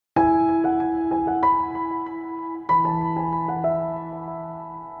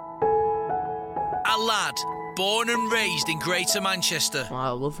lad, born and raised in Greater Manchester.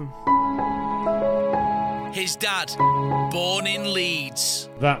 I love him. His dad, born in Leeds.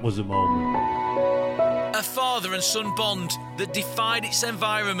 That was a moment. A father and son bond that defied its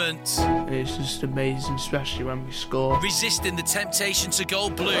environment. It's just amazing, especially when we score. Resisting the temptation to go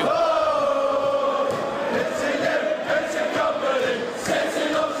blue.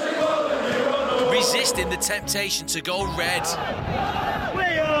 Resisting the temptation to go red.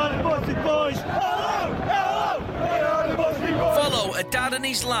 We are the Busted Boys! Follow a dad and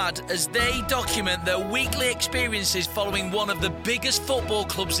his lad as they document their weekly experiences following one of the biggest football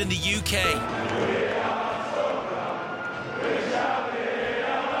clubs in the UK.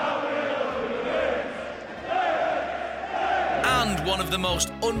 And one of the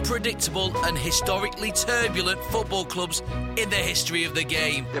most unpredictable and historically turbulent football clubs in the history of the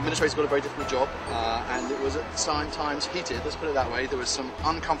game. The administrator's got a very difficult job, and it was at times heated, let's put it that way. There was some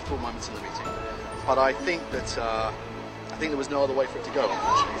uncomfortable moments in the meeting, but I think there was no other way for it to go,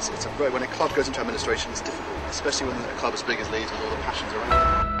 unfortunately. When a club goes into administration, it's difficult, especially when a club as big as Leeds with all the passions around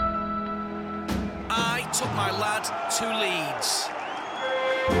it. I took my lad to Leeds.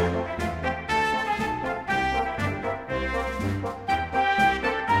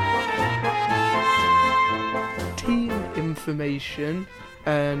 Team information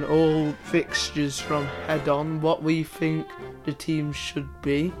and all fixtures from head on, what we think the team should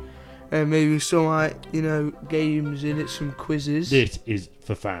be. Maybe some games in it, some quizzes. This is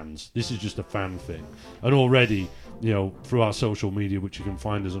for fans. This is just a fan thing. And already, through our social media, which you can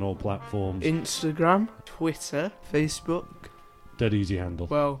find us on all platforms. Instagram, Twitter, Facebook. Dead easy handle.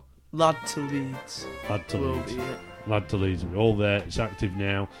 Well, Lad to Leeds. Lad to will Leeds. Be it. Lad to Leeds. We're all there. It's active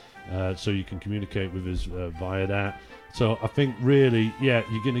now. So you can communicate with us via that. So I think really, you're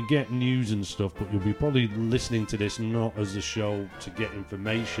going to get news and stuff, but you'll be probably listening to this not as a show to get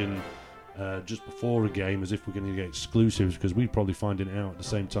information just before a game, as if we're going to get exclusives, because we're probably finding it out at the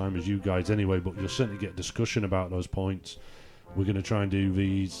same time as you guys anyway, but you'll certainly get discussion about those points. We're going to try and do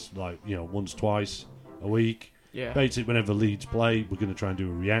these once, twice a week. Yeah. Basically, whenever Leeds play, we're going to try and do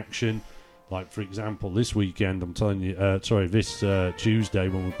a reaction. Like, for example, this weekend, I'm telling you, this Tuesday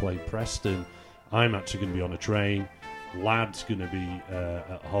when we play Preston, I'm actually going to be on a train. Lad's going to be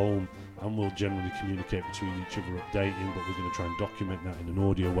at home, and we'll generally communicate between each other, updating, but we're going to try and document that in an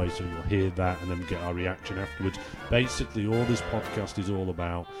audio way, so you'll hear that and then get our reaction afterwards. Basically, all this podcast is all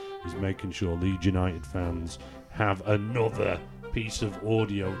about is making sure Leeds United fans have another piece of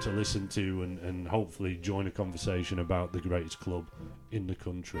audio to listen to and hopefully join a conversation about the greatest club in the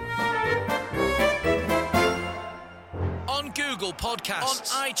country. On Google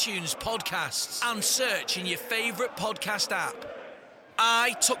Podcasts, on iTunes Podcasts, and search in your favourite podcast app.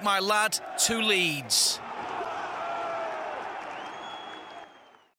 I took my lad to Leeds.